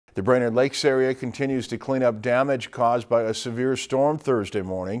The Brainerd Lakes area continues to clean up damage caused by a severe storm Thursday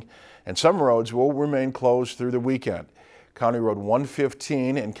morning, and some roads will remain closed through the weekend. County Road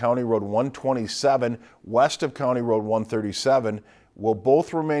 115 and County Road 127 west of County Road 137 will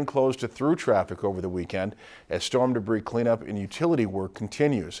both remain closed to through traffic over the weekend as storm debris cleanup and utility work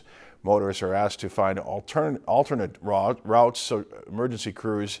continues. Motorists are asked to find alternate routes so emergency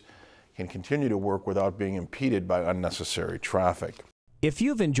crews can continue to work without being impeded by unnecessary traffic. If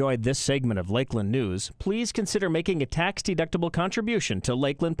you've enjoyed this segment of Lakeland News, please consider making a tax-deductible contribution to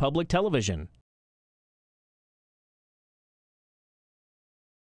Lakeland Public Television.